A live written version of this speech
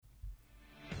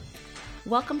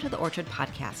Welcome to the Orchard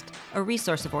Podcast, a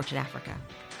resource of Orchard Africa.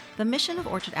 The mission of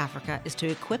Orchard Africa is to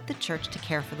equip the church to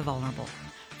care for the vulnerable.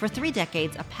 For 3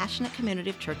 decades, a passionate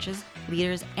community of churches,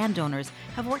 leaders, and donors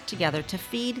have worked together to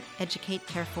feed, educate,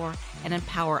 care for, and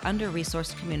empower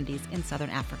under-resourced communities in Southern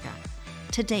Africa.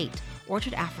 To date,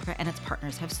 Orchard Africa and its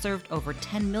partners have served over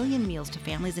 10 million meals to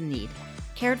families in need,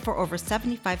 cared for over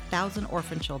 75,000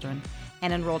 orphan children,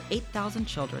 and enrolled 8,000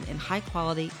 children in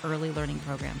high-quality early learning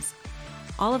programs.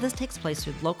 All of this takes place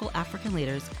through local African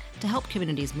leaders to help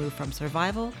communities move from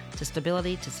survival to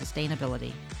stability to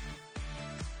sustainability.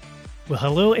 Well,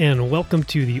 hello and welcome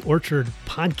to the Orchard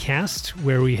Podcast,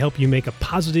 where we help you make a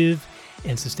positive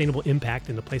and sustainable impact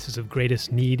in the places of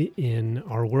greatest need in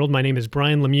our world. My name is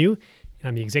Brian Lemieux, and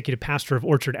I'm the executive pastor of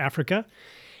Orchard Africa.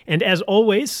 And as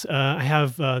always, I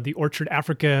have the Orchard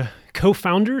Africa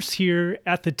co-founders here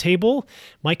at the table,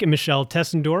 Mike and Michelle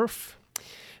Tessendorf.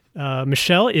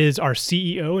 Michelle is our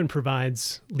CEO and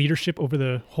provides leadership over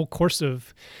the whole course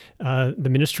of the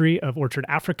ministry of Orchard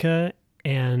Africa.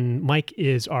 And Mike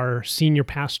is our senior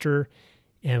pastor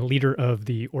and leader of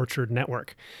the Orchard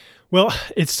Network. Well,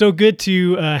 it's so good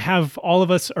to have all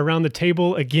of us around the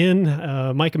table again.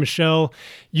 Mike and Michelle,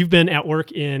 you've been at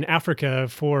work in Africa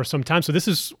for some time. So this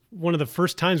is one of the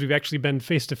first times we've actually been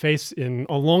face-to-face in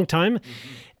a long time.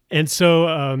 Mm-hmm. And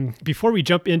so before we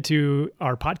jump into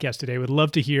our podcast today, we'd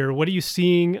love to hear, what are you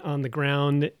seeing on the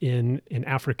ground in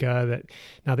Africa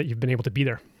now that you've been able to be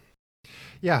there?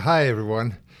 Yeah, hi,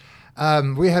 everyone.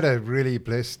 We had a really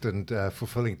blessed and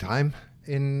fulfilling time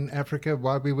in Africa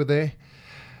while we were there.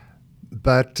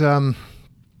 But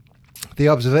the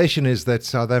observation is that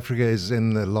South Africa is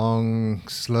in the long,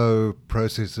 slow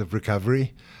process of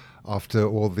recovery after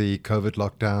all the COVID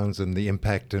lockdowns and the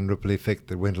impact and ripple effect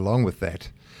that went along with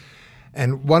that.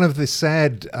 And one of the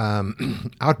sad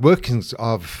outworkings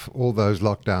of all those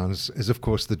lockdowns is, of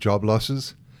course, the job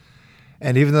losses.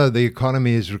 And even though the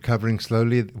economy is recovering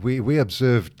slowly, we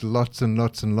observed lots and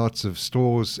lots and lots of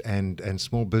stores and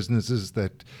small businesses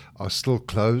that are still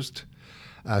closed.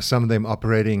 Some of them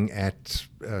operating at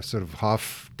sort of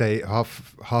half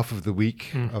of the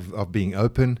week of being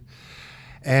open.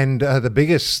 And the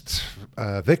biggest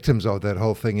victims of that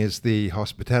whole thing is the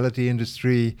hospitality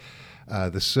industry,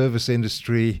 the service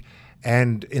industry,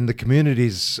 and in the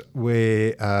communities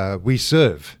where we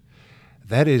serve.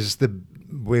 That is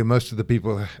where most of the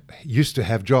people used to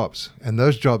have jobs, and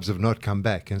those jobs have not come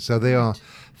back. And so there are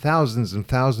thousands and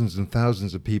thousands and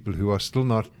thousands of people who are still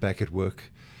not back at work.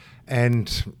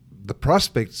 And the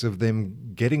prospects of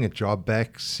them getting a job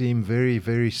back seem very,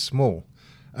 very small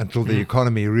until the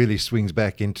economy really swings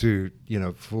back into,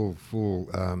 full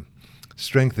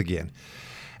strength again.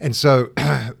 And so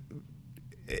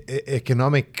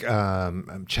economic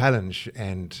challenge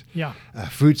and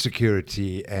food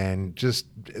security and just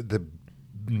the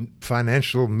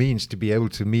financial means to be able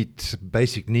to meet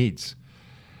basic needs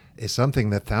is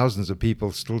something that thousands of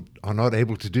people still are not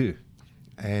able to do.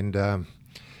 And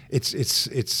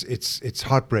it's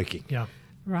heartbreaking. Yeah.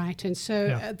 Right. And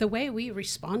so the way we're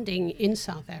responding in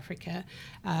South Africa,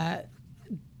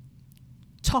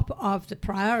 top of the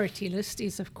priority list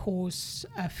is, of course,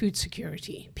 food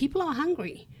security. People are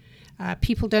hungry.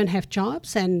 People don't have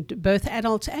jobs, and both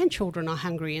adults and children are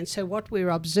hungry. And so what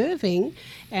we're observing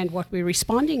and what we're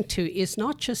responding to is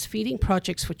not just feeding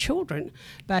projects for children,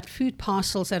 but food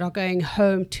parcels that are going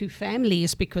home to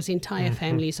families because entire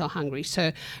families are hungry.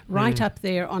 So right up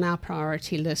there on our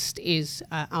priority list is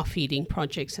our feeding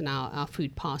projects and our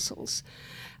food parcels.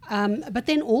 But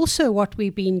then also what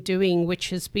we've been doing, which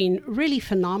has been really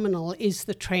phenomenal, is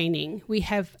the training. We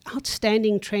have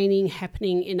outstanding training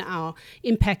happening in our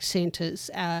impact centers,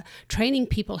 training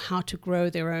people how to grow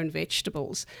their own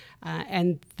vegetables.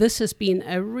 And this has been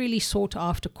a really sought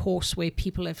after course where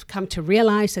people have come to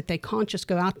realize that they can't just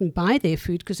go out and buy their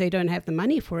food because they don't have the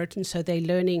money for it. And so they're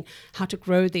learning how to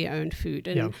grow their own food.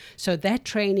 And so that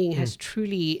training has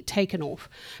truly taken off.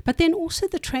 But then also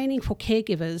the training for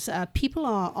caregivers. People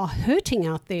are hurting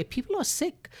out there. People are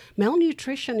sick.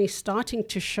 Malnutrition is starting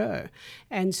to show.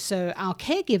 And so our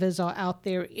caregivers are out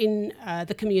there in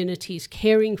the communities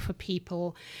caring for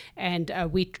people, and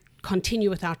we continue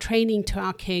with our training to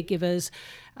our caregivers.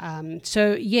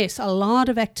 So yes, a lot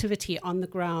of activity on the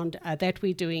ground that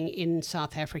we're doing in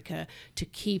South Africa to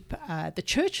keep the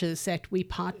churches that we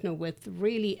partner with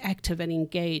really active and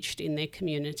engaged in their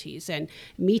communities and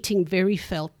meeting very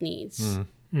felt needs.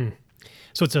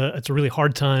 So it's a really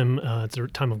hard time. It's a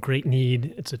time of great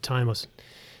need. It's a time of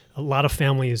a lot of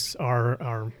families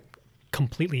are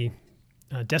completely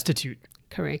destitute.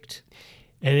 Correct.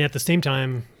 And at the same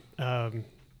time,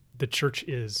 the church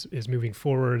is moving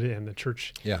forward, and the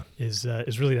church is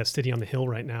really that city on the hill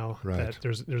right now. Right.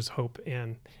 That there's hope.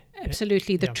 And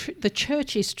absolutely, the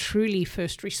church is truly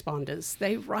first responders.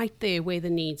 They're right there where the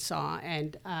needs are,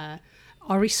 and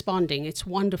are responding. It's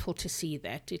wonderful to see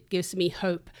that. It gives me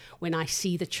hope when I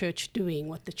see the church doing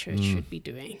what the church should be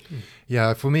doing.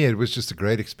 Yeah, for me, it was just a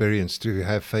great experience to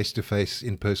have face-to-face,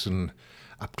 in-person,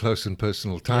 up-close and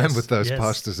personal time with those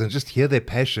pastors and just hear their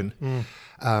passion.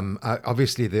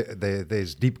 Obviously,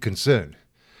 there's deep concern,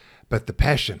 but the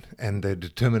passion and the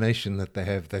determination that they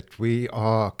have, that we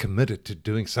are committed to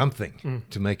doing something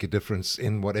to make a difference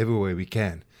in whatever way we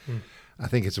can. I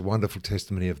think it's a wonderful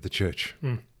testimony of the church.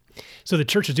 So the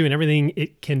church is doing everything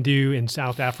it can do in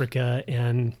South Africa,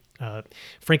 and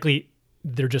frankly,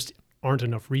 there just aren't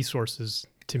enough resources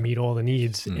to meet all the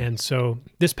needs. And so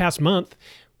this past month,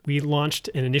 we launched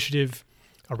an initiative,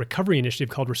 a recovery initiative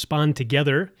called Respond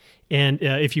Together. And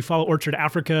if you follow Orchard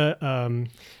Africa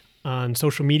on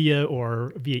social media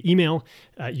or via email,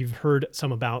 you've heard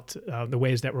some about the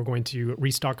ways that we're going to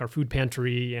restock our food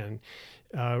pantry and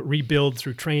rebuild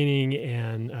through training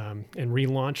and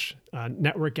relaunch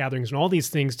network gatherings and all these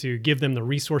things to give them the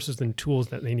resources and tools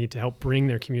that they need to help bring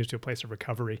their communities to a place of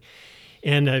recovery.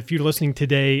 And if you're listening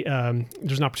today,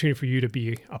 there's an opportunity for you to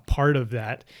be a part of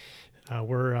that.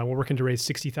 We're working to raise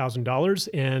 $60,000,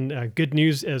 and good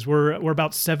news is we're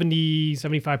about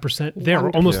 75% there.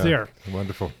 We're almost there.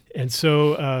 Wonderful. And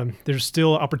so there's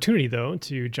still opportunity, though,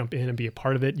 to jump in and be a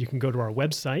part of it. You can go to our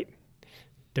website,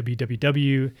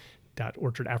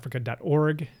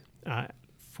 www.orchardafrica.org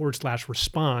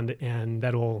 /respond, and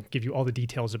that'll give you all the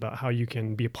details about how you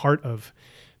can be a part of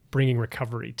bringing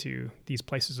recovery to these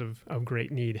places of great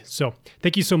need. So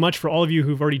thank you so much for all of you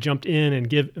who've already jumped in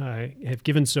and have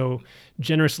given so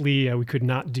generously. We could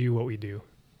not do what we do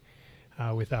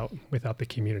without the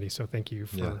community. So thank you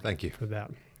for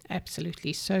that.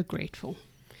 Absolutely, so grateful.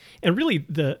 And really,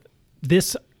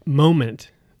 this moment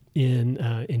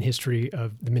in history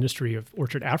of the ministry of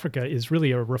Orchard Africa is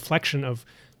really a reflection of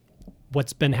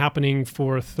what's been happening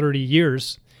for 30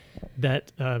 years.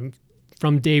 That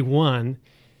from day one,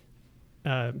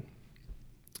 the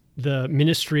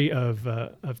ministry of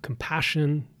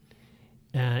compassion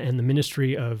and the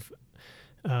ministry of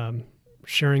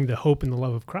sharing the hope and the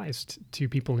love of Christ to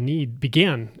people in need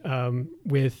began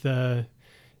with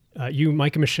you,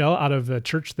 Mike and Michelle, out of the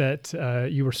church that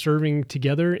you were serving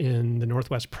together in the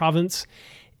Northwest Province,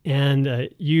 and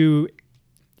you,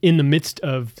 in the midst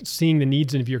of seeing the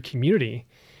needs of your community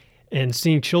and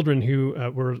seeing children who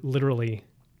were literally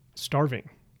starving,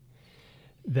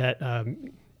 that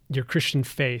your Christian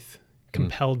faith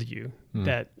compelled you,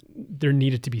 that there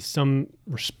needed to be some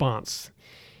response.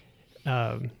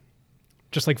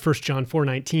 Just like 1 John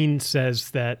 4:19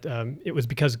 says that it was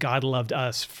because God loved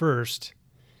us first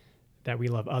that we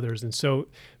love others. And so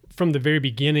from the very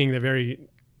beginning, the very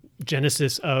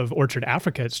genesis of Orchard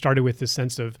Africa, it started with this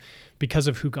sense of, because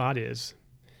of who God is,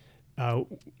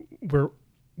 we're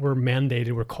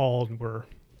mandated, we're called, we're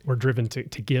driven to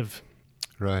give.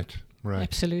 Right.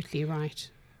 Absolutely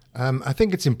right. I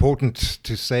think it's important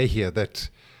to say here that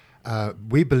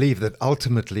we believe that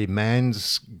ultimately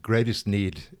man's greatest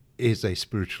need is a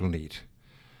spiritual need.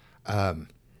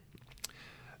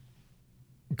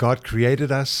 God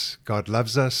created us, God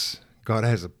loves us, God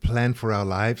has a plan for our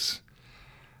lives,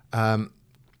 and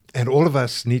all of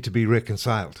us need to be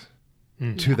reconciled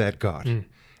to that God.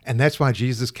 And that's why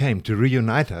Jesus came, to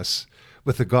reunite us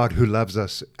with the God who loves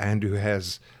us and who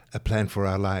has a plan for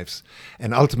our lives.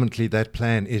 And ultimately that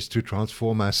plan is to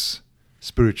transform us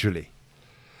spiritually.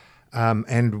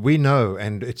 And we know,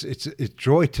 and it's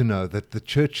joy to know that the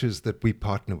churches that we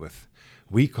partner with,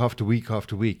 week after week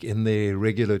after week, in their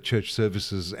regular church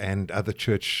services and other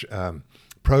church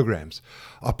programs,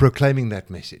 are proclaiming that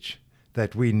message,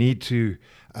 that we need to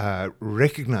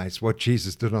recognize what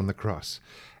Jesus did on the cross,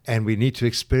 and we need to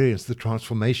experience the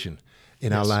transformation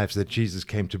in our lives that Jesus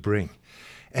came to bring.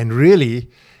 And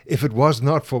really, if it was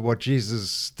not for what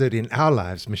Jesus did in our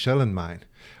lives, Michelle and mine,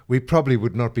 we probably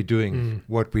would not be doing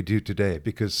what we do today,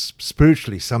 because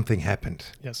spiritually something happened.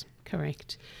 Yes.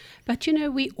 Correct. But,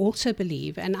 we also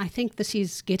believe, and I think this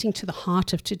is getting to the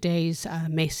heart of today's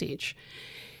message,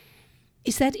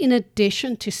 is that in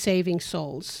addition to saving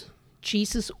souls,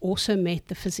 Jesus also met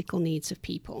the physical needs of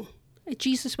people.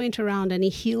 Jesus went around and he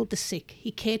healed the sick,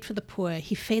 he cared for the poor,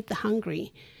 he fed the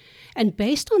hungry. And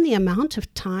based on the amount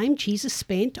of time Jesus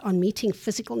spent on meeting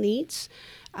physical needs,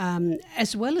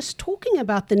 as well as talking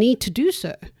about the need to do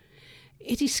so,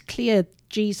 it is clear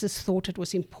Jesus thought it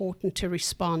was important to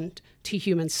respond to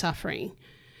human suffering.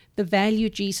 The value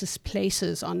Jesus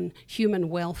places on human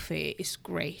welfare is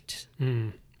great.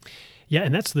 Yeah,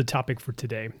 and that's the topic for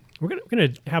today. We're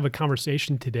going to have a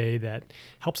conversation today that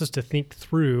helps us to think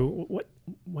through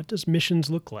what does missions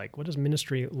look like? What does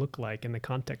ministry look like in the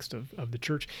context of the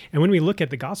church? And when we look at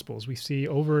the Gospels, we see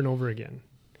over and over again.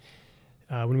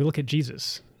 When we look at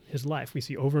Jesus, his life, we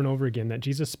see over and over again that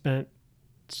Jesus spent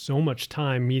so much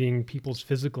time meeting people's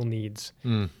physical needs,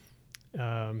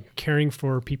 caring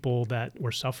for people that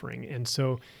were suffering. And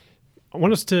so I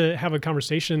want us to have a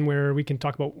conversation where we can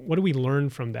talk about what do we learn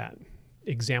from that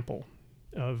example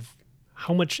of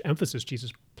how much emphasis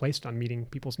Jesus placed on meeting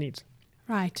people's needs.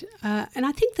 Right. And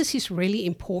I think this is really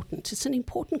important. It's an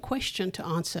important question to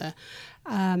answer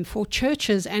for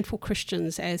churches and for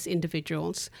Christians as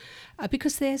individuals,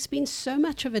 because there's been so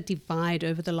much of a divide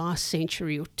over the last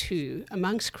century or two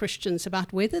amongst Christians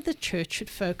about whether the church should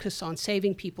focus on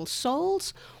saving people's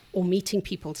souls or meeting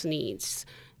people's needs.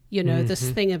 You know,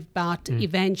 this thing about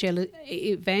evangelism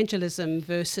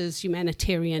versus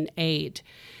humanitarian aid.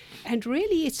 And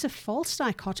really, it's a false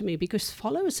dichotomy because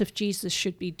followers of Jesus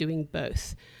should be doing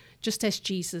both, just as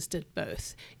Jesus did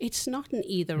both. It's not an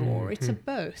either or, it's a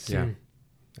both. Yeah,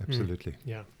 absolutely.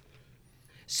 Yeah.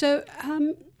 So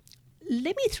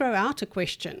let me throw out a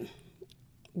question.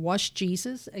 Was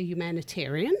Jesus a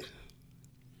humanitarian?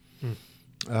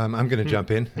 I'm going to jump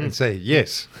in and say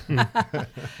yes.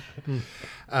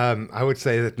 I would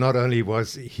say that not only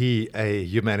was he a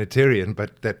humanitarian,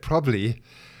 but that probably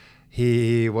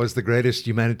he was the greatest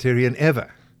humanitarian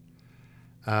ever.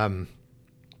 And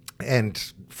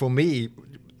for me,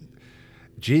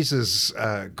 Jesus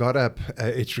got up,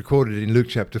 it's recorded in Luke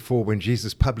chapter 4, when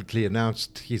Jesus publicly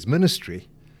announced his ministry.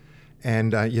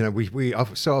 And, we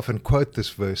so often quote this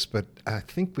verse, but I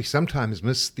think we sometimes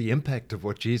miss the impact of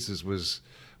what Jesus was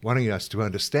wanting us to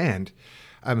understand.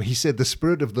 He said, "The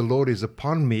Spirit of the Lord is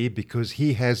upon me because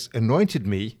he has anointed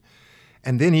me."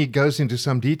 And then he goes into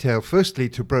some detail, firstly,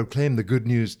 to proclaim the good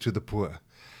news to the poor.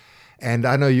 And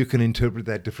I know you can interpret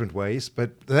that different ways,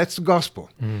 but that's the gospel.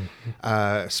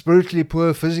 Spiritually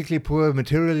poor, physically poor,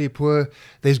 materially poor,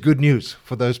 there's good news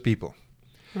for those people.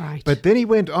 Right. But then he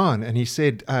went on and he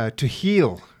said to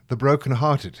heal the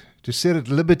brokenhearted, to set at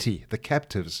liberty the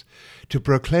captives, to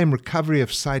proclaim recovery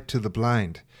of sight to the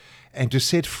blind, and to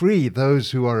set free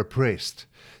those who are oppressed.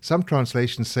 Some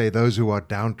translations say those who are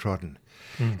downtrodden.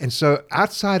 And so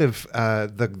outside of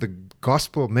the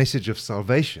gospel message of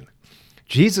salvation,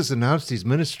 Jesus announced his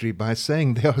ministry by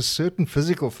saying there are certain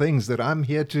physical things that I'm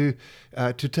here to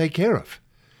take care of.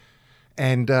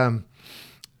 And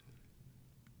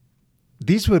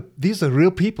these are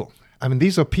real people. I mean,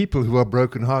 these are people who are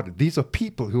brokenhearted. These are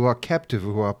people who are captive,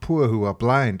 who are poor, who are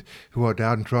blind, who are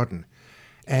downtrodden.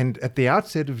 And at the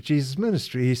outset of Jesus'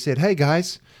 ministry, he said, "Hey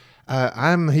guys,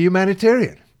 I'm a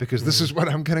humanitarian, because this is what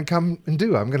I'm going to come and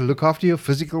do. I'm going to look after your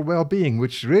physical well-being,"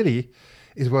 which really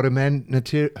is what a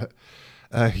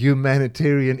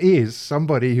humanitarian is,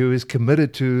 somebody who is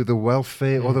committed to the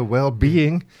welfare or the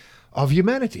well-being of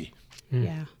humanity.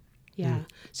 Yeah.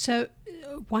 So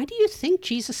why do you think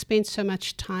Jesus spent so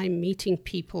much time meeting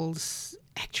people's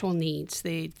actual needs,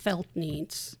 their felt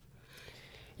needs?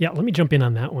 Yeah, let me jump in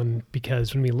on that one,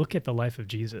 because when we look at the life of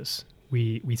Jesus,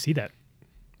 we see that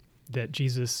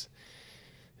Jesus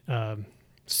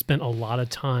spent a lot of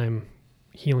time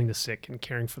healing the sick and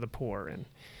caring for the poor.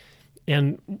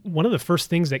 And one of the first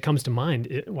things that comes to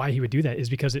mind why he would do that is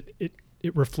because it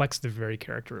reflects the very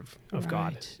character of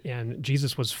God. And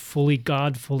Jesus was fully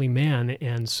God, fully man.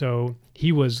 And so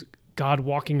he was God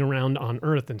walking around on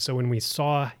earth. And so when we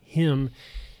saw him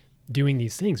doing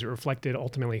these things, it reflected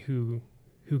ultimately who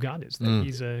God is, that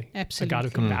he's a God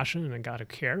of compassion and a God of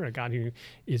care, a God who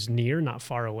is near, not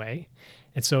far away.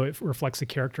 And so it reflects the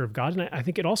character of God. And I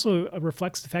think it also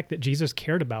reflects the fact that Jesus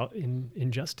cared about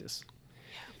injustice.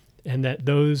 And that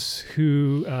those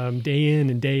who day in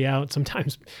and day out,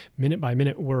 sometimes minute by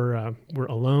minute, were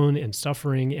alone and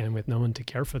suffering and with no one to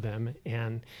care for them.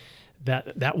 And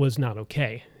that was not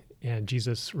okay. And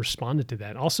Jesus responded to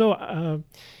that. Also,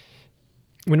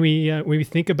 when we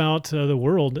think about the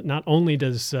world, not only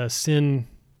does sin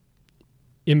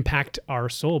impact our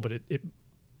soul, but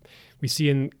we see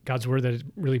in God's word that it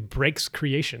really breaks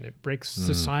creation. It breaks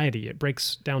society. It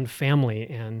breaks down family.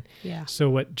 And so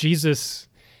what Jesus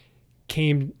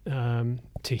came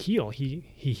to heal, he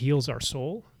heals our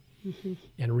soul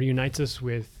and reunites us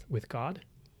with God.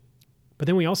 But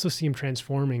then we also see him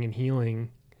transforming and healing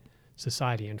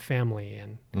society and family.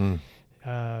 And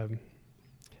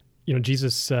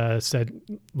Jesus said,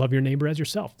 "Love your neighbor as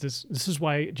yourself." This is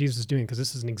why Jesus is doing, because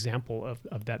this is an example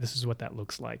of that. This is what that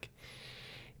looks like.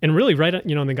 And really, right,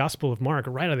 in the Gospel of Mark,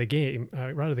 right out of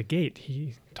the gate,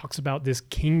 he talks about this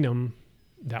kingdom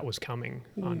that was coming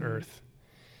on earth.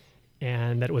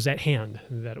 and that it was at hand,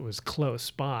 that it was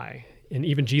close by. And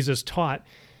even Jesus taught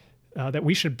that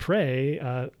we should pray,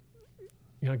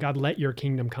 God, let your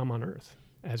kingdom come on earth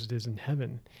as it is in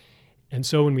heaven. And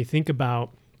so when we think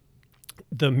about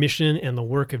the mission and the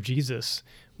work of Jesus,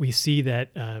 we see that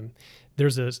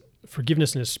there's a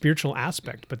forgiveness and a spiritual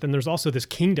aspect, but then there's also this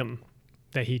kingdom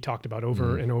that he talked about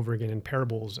over and over again in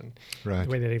parables and the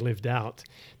way that he lived out.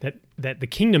 That the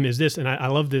kingdom is this, and I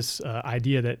love this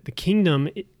idea that the kingdom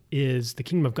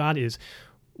of God is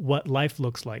what life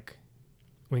looks like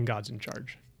when God's in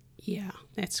charge. Yeah,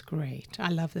 that's great. I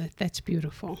love that. That's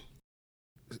beautiful.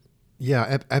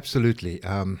 Yeah, absolutely.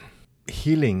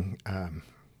 Healing,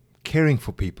 caring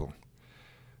for people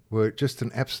were just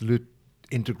an absolute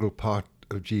integral part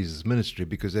of Jesus' ministry,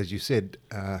 because as you said,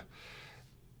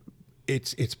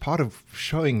 it's part of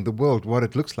showing the world what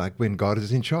it looks like when God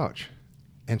is in charge.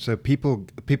 And so people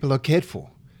are cared for,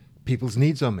 people's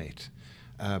needs are met,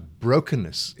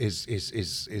 brokenness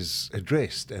is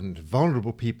addressed, and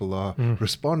vulnerable people are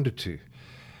responded to.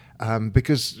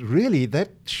 Because really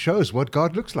that shows what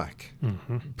God looks like,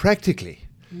 practically.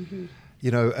 Mm-hmm.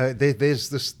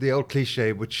 There's the old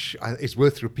cliche, which is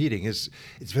worth repeating, is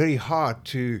it's very hard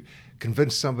to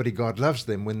convince somebody God loves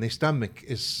them when their stomach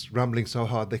is rumbling so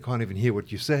hard they can't even hear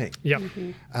what you're saying. Yeah.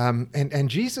 Mm-hmm. And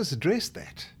Jesus addressed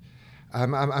that.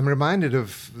 I'm reminded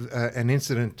of an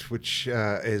incident which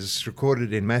is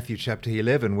recorded in Matthew chapter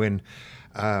 11 when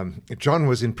John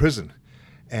was in prison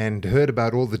and heard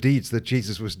about all the deeds that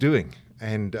Jesus was doing.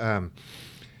 And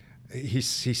he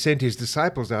sent his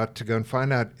disciples out to go and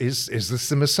find out, is this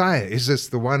the Messiah? Is this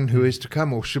the one who is to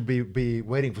come, or should we be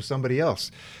waiting for somebody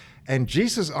else? And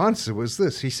Jesus' answer was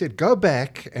this. He said, go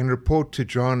back and report to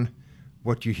John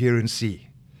what you hear and see.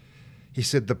 He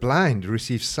said, the blind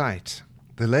receive sight,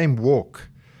 the lame walk,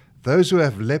 those who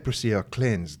have leprosy are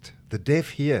cleansed, the deaf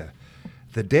hear,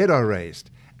 the dead are raised,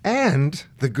 and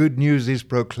the good news is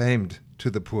proclaimed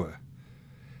to the poor.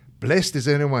 Blessed is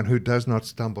anyone who does not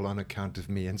stumble on account of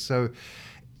me. And so,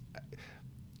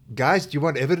 guys, do you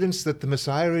want evidence that the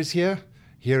Messiah is here?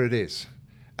 Here it is.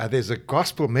 There's a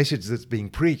gospel message that's being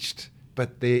preached,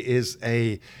 but there is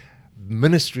a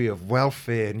ministry of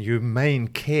welfare and humane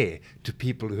care to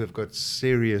people who have got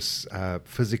serious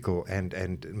physical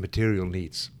and material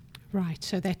needs. Right,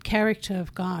 so that character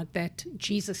of God that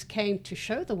Jesus came to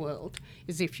show the world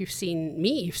is, if you've seen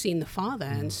me, you've seen the Father.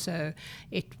 And so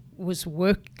it was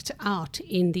worked out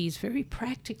in these very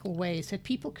practical ways that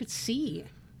people could see.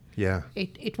 Yeah.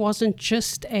 It wasn't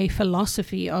just a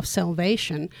philosophy of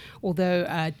salvation,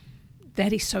 although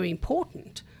that is so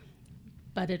important,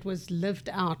 but it was lived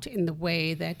out in the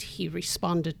way that he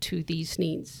responded to these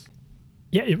needs.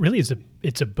 Yeah, it really is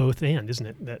it's a both and, isn't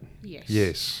it? That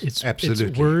Yes, it's absolutely.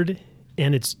 It's word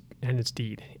and it's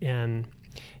deed. And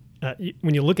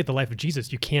when you look at the life of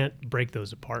Jesus, you can't break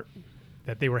those apart.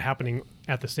 That they were happening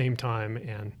at the same time,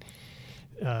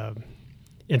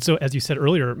 and so, as you said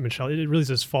earlier, Michelle, it really is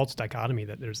this false dichotomy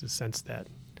that there's this sense that,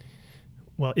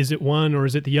 well, is it one or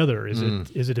is it the other? Is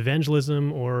it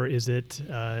evangelism or is it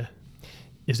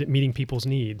meeting people's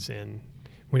needs? And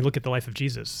when you look at the life of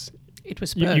Jesus, it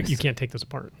was both. You can't take those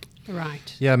apart.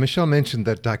 Right. Yeah, Michelle mentioned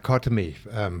that dichotomy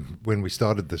when we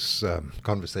started this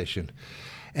conversation.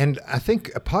 And I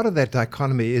think a part of that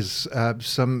dichotomy is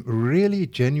some really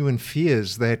genuine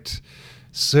fears that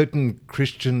certain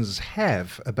Christians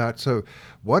have about, so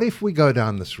what if we go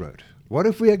down this road? What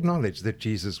if we acknowledge that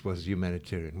Jesus was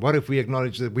humanitarian? What if we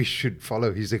acknowledge that we should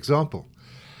follow his example?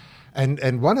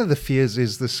 And one of the fears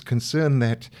is this concern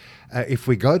that if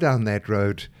we go down that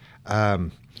road,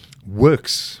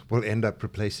 works will end up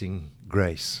replacing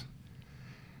grace.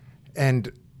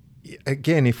 And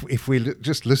again, if we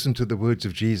just listen to the words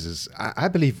of Jesus, I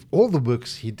believe all the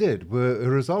works he did were a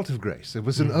result of grace. It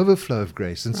was an overflow of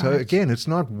grace. And so again, it's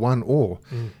not one or,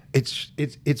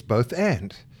 it's both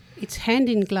and. It's hand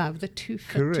in glove, the two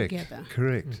fit together.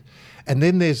 Correct. And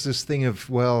then there's this thing of,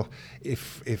 well,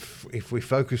 if we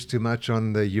focus too much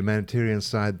on the humanitarian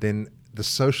side, then the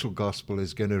social gospel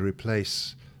is going to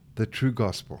replace the true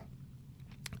gospel.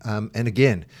 And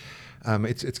again,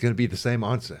 it's going to be the same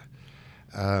answer.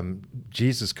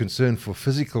 Jesus' concern for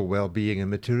physical well-being and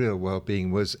material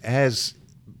well-being was as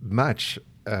much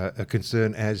a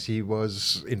concern as he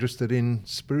was interested in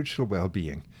spiritual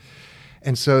well-being.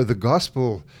 And so the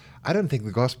gospel, I don't think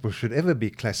the gospel should ever be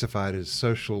classified as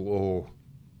social or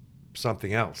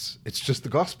something else. It's just the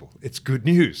gospel. It's good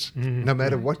news. No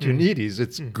matter what your need is,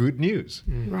 it's good news.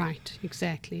 Right,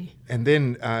 exactly. And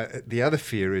then the other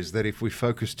fear is that if we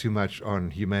focus too much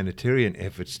on humanitarian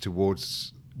efforts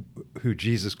towards who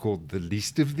Jesus called the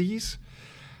least of these,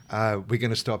 we're going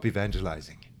to stop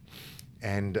evangelizing.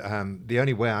 And the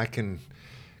only way I can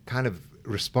kind of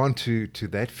respond to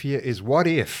that fear is, what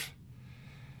if,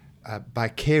 by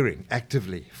caring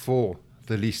actively for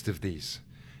the least of these,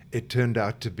 it turned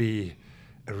out to be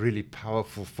a really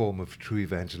powerful form of true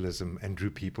evangelism and drew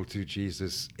people to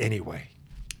Jesus anyway.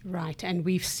 Right, and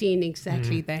we've seen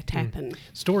exactly that happen.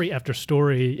 Story after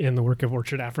story in the work of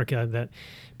Orchard Africa, that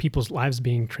people's lives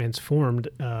being transformed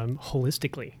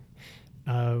holistically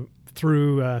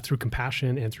through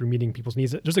compassion and through meeting people's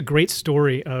needs. There's a great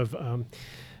story of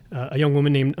a young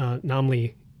woman named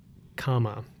Namli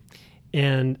Kama,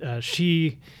 and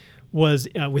she was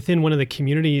within one of the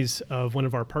communities of one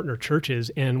of our partner churches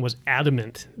and was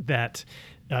adamant that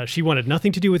she wanted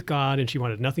nothing to do with God and she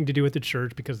wanted nothing to do with the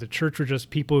church, because the church were just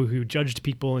people who judged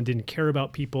people and didn't care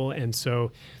about people, and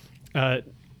so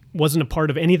wasn't a part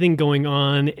of anything going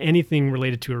on, anything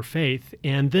related to her faith.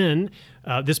 And then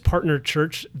this partner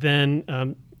church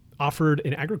then offered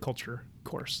an agriculture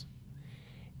course.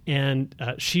 And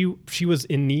she was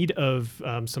in need of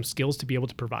some skills to be able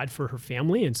to provide for her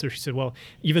family. And so she said, well,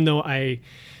 even though I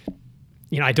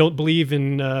don't believe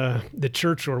in the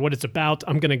church or what it's about,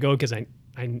 I'm going to go because I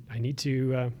need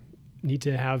to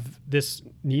have this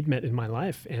need met in my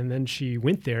life. And then she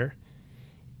went there,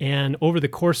 and over the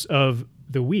course of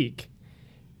the week,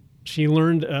 she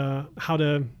learned how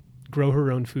to grow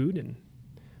her own food,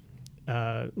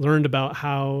 and learned about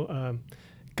how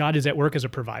God is at work as a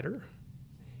provider.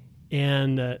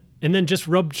 And then just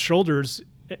rubbed shoulders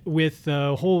with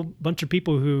a whole bunch of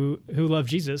people who love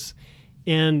Jesus.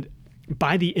 And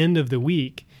by the end of the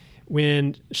week,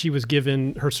 when she was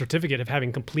given her certificate of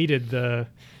having completed the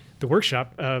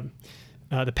workshop,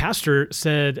 the pastor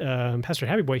said, Pastor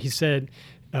Happy Boy, he said,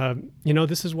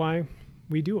 this is why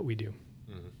we do what we do,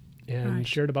 and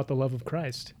shared about the love of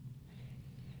Christ.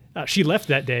 She left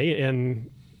that day, and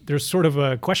there's sort of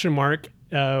a question mark.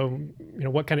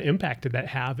 What kind of impact did that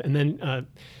have? And then,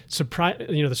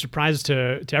 the surprise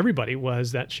to everybody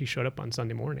was that she showed up on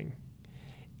Sunday morning,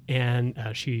 and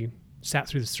she sat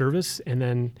through the service. And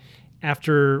then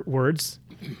afterwards,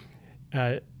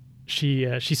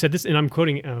 she said this, and I'm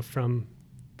quoting from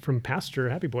Pastor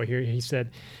Happy Boy here. He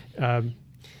said,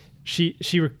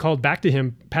 she recalled back to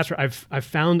him, Pastor, I've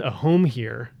found a home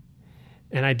here,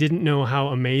 and I didn't know how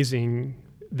amazing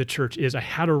the church is. I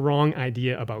had a wrong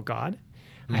idea about God.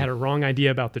 I had a wrong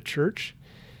idea about the church,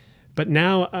 but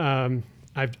now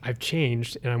I've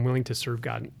changed, and I'm willing to serve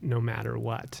God no matter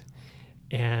what.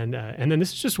 And then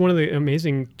this is just one of the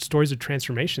amazing stories of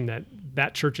transformation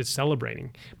that church is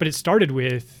celebrating. But it started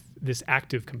with this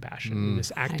act of compassion,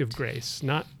 this act of grace,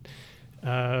 not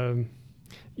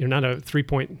not a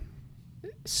 3-point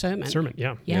sermon.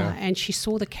 Yeah, and she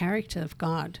saw the character of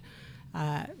God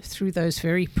through those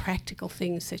very practical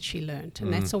things that she learned.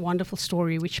 And that's a wonderful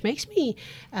story, which makes me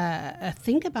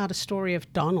think about a story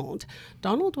of Donald.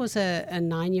 Donald was a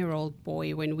 9-year-old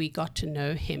boy when we got to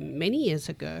know him many years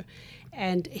ago.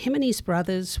 And him and his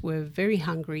brothers were very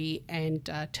hungry and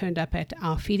turned up at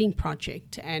our feeding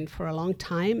project. And for a long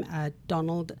time,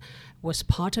 Donald was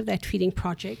part of that feeding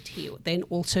project. He then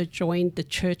also joined the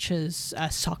church's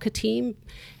soccer team,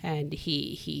 and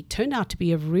he turned out to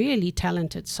be a really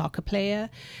talented soccer player.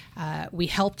 We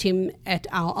helped him at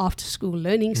our after-school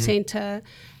learning center.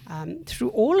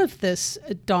 Through all of this,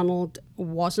 Donald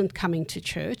wasn't coming to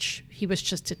church. He was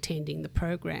just attending the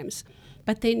programs.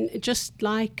 But then, just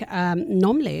like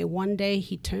Nomle, one day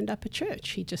he turned up at church.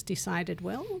 He just decided,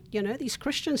 well, these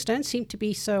Christians don't seem to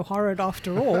be so horrid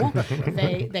after all.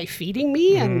 They're feeding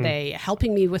me and they're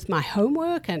helping me with my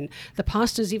homework, and the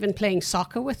pastor's even playing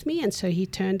soccer with me. And so he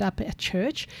turned up at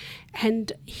church,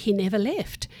 and he never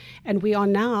left. And we are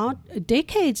now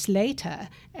decades later.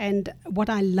 And what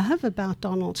I love about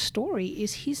Donald's story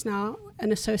is he's now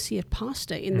an associate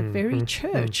pastor in the very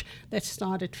church that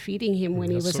started feeding him when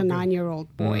he was a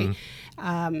 9-year-old boy.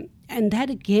 And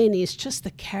that, again, is just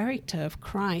the character of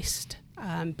Christ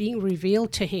being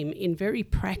revealed to him in very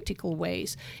practical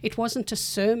ways. It wasn't a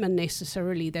sermon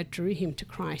necessarily that drew him to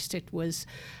Christ. It was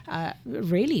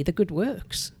really the good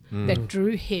works that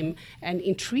drew him and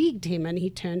intrigued him, and he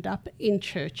turned up in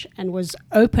church and was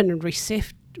open and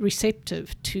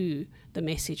receptive to the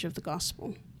message of the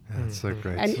gospel. That's so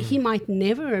great. And he might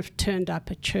never have turned up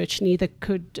at church, neither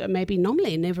could maybe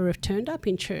Nomle never have turned up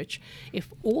in church if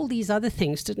all these other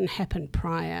things didn't happen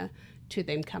prior to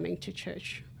them coming to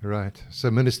church. Right.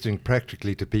 So ministering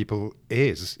practically to people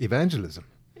is evangelism.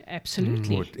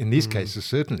 Absolutely. Or in these cases,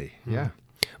 certainly. Yeah.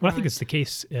 Well, I think it's the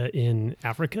case in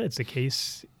Africa. It's the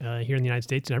case here in the United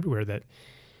States and everywhere, that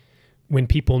when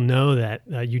people know that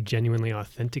you genuinely,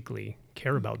 authentically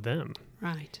care about them,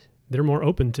 Right. they're more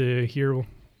open to hear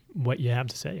what you have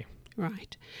to say.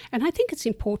 Right. And I think it's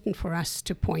important for us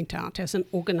to point out as an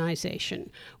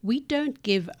organization, we don't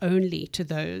give only to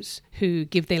those who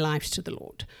give their lives to the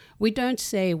Lord. We don't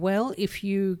say, well, if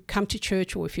you come to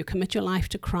church or if you commit your life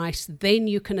to Christ, then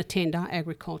you can attend our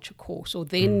agriculture course or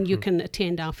then you can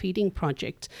attend our feeding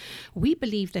project. We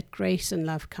believe that grace and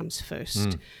love comes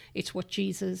first. It's what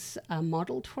Jesus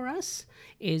modeled for us,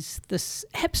 is this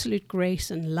absolute grace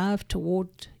and love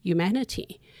toward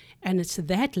humanity. And it's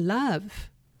that love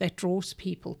that draws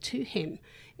people to him.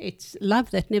 It's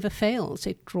love that never fails.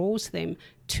 It draws them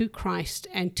to Christ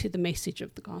and to the message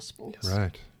of the gospel.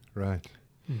 Right.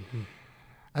 Mm-hmm.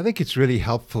 I think it's really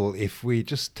helpful if we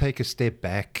just take a step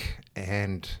back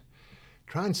and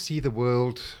try and see the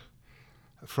world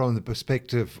from the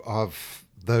perspective of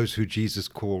those who Jesus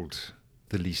called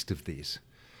the least of these.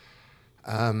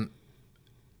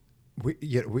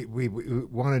 We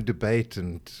want to debate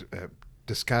and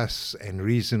discuss and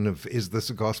reason of, is this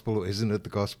a gospel or isn't it the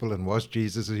gospel, and was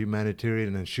Jesus a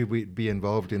humanitarian, and should we be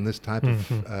involved in this type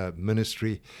of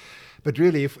ministry? But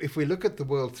really, if we look at the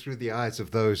world through the eyes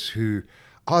of those who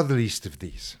are the least of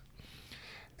these,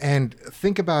 and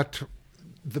think about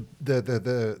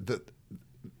the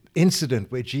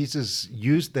incident where Jesus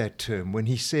used that term when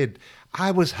he said,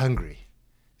 I was hungry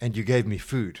and you gave me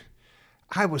food.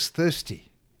 I was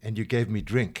thirsty and you gave me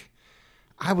drink.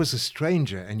 I was a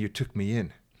stranger and you took me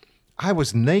in. I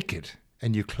was naked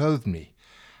and you clothed me.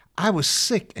 I was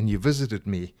sick and you visited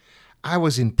me. I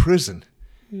was in prison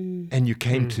and you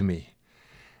came to me.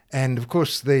 And of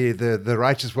course, the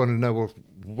righteous want to know, well,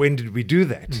 when did we do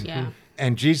that? Yeah.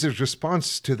 And Jesus'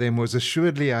 response to them was,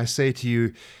 assuredly I say to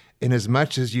you,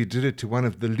 inasmuch as you did it to one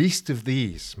of the least of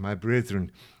these, my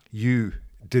brethren, you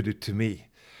did it to me.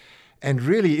 And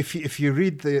really, if you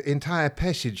read the entire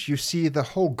passage, you see the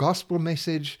whole gospel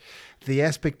message, the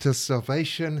aspect of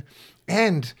salvation,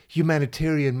 and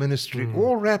humanitarian ministry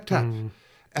all wrapped up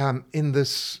in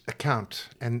this account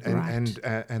and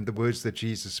the words that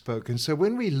Jesus spoke. And so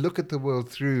when we look at the world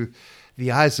through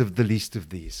the eyes of the least of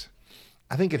these,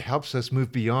 I think it helps us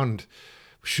move beyond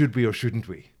should we or shouldn't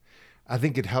we. I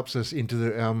think it helps us into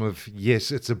the realm of, yes,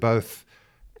 it's a both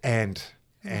and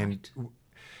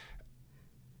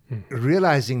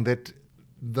realizing that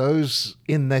those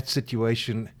in that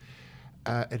situation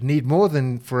need more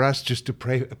than for us just to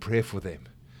pray a prayer for them,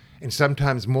 and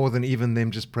sometimes more than even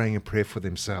them just praying a prayer for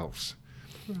themselves.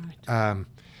 Right.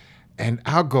 And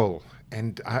our goal,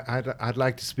 and I'd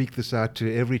like to speak this out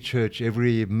to every church,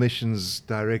 every missions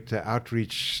director,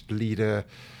 outreach leader,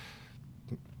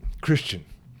 Christian,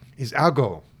 is our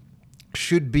goal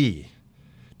should be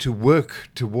to work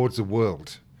towards a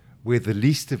world where the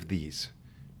least of these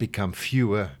become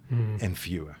fewer and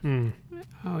fewer.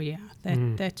 Oh yeah,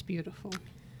 that's beautiful.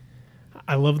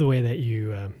 I love the way that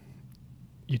you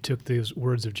took those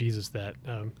words of Jesus that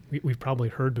we've probably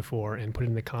heard before and put it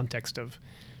in the context of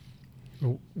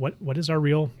what is our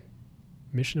real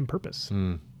mission and purpose.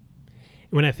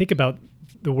 When I think about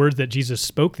the words that Jesus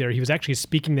spoke there, he was actually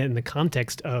speaking that in the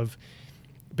context of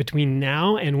between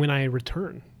now and when I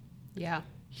return. Yeah.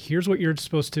 Here's what you're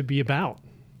supposed to be about.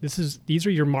 These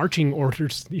are your marching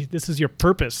orders. This is your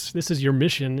purpose. This is your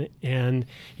mission. And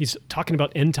he's talking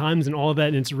about end times and all of that.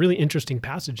 And it's a really interesting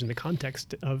passage in the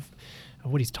context of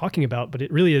what he's talking about. But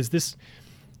it really is this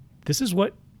is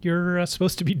what you're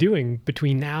supposed to be doing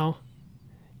between now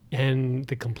and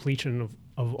the completion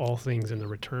of all things and the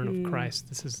return of Christ.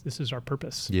 This is our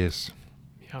purpose. Yes.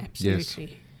 Yeah.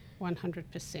 Absolutely.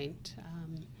 100%.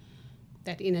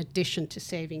 That in addition to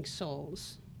saving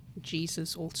souls,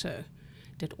 Jesus also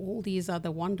did all these other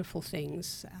wonderful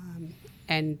things,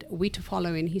 and we to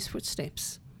follow in his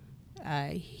footsteps.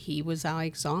 He was our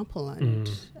example, and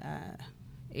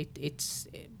it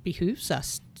behooves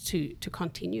us to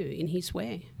continue in his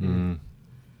way.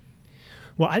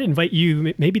 Well, I'd invite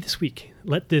you maybe this week,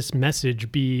 let this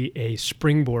message be a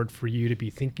springboard for you to be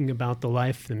thinking about the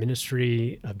life, the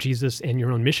ministry of Jesus, and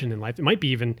your own mission in life. It might be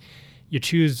even you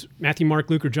choose Matthew, Mark,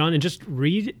 Luke, or John and just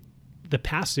read the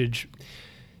passage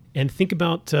and think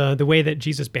about the way that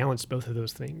Jesus balanced both of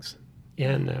those things.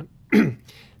 And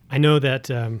I know that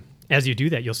as you do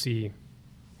that, you'll see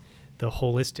the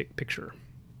holistic picture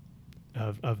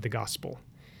of the gospel.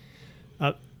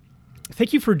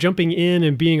 Thank you for jumping in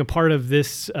and being a part of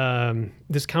this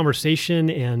this conversation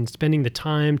and spending the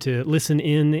time to listen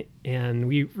in. And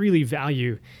we really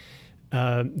value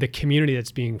the community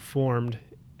that's being formed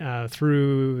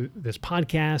through this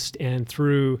podcast and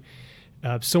through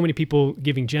so many people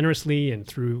giving generously and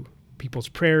through people's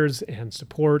prayers and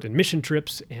support and mission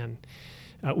trips. And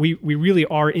we really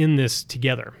are in this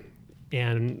together.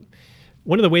 And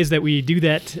One of the ways that we do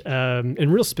that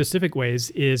in real specific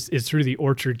ways is through the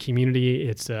Orchard community.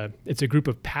 It's a group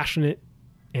of passionate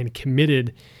and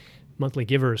committed monthly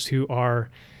givers who are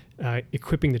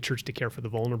equipping the church to care for the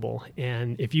vulnerable.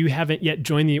 And if you haven't yet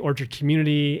joined the Orchard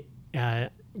community,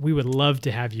 we would love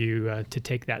to have you to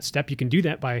take that step. You can do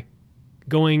that by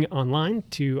going online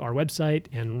to our website,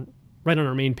 and right on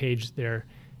our main page there,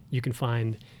 you can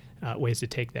find ways to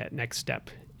take that next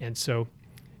step. And so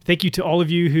thank you to all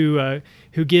of you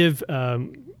who give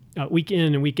week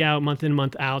in and week out, month in,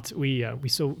 month out. We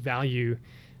so value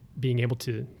being able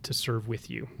to serve with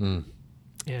you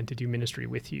and to do ministry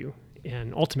with you.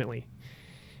 And ultimately,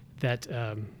 that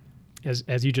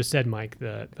as you just said, Mike,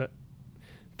 the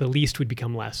least would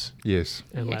become less. Yes.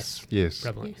 And Yes. less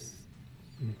prevalent. Yes.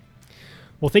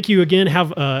 Well, thank you again.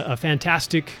 Have a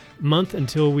fantastic month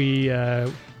until we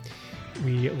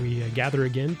gather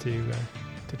again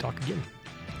to talk again.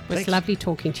 It was lovely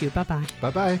talking to you. Bye-bye.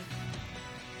 Bye-bye.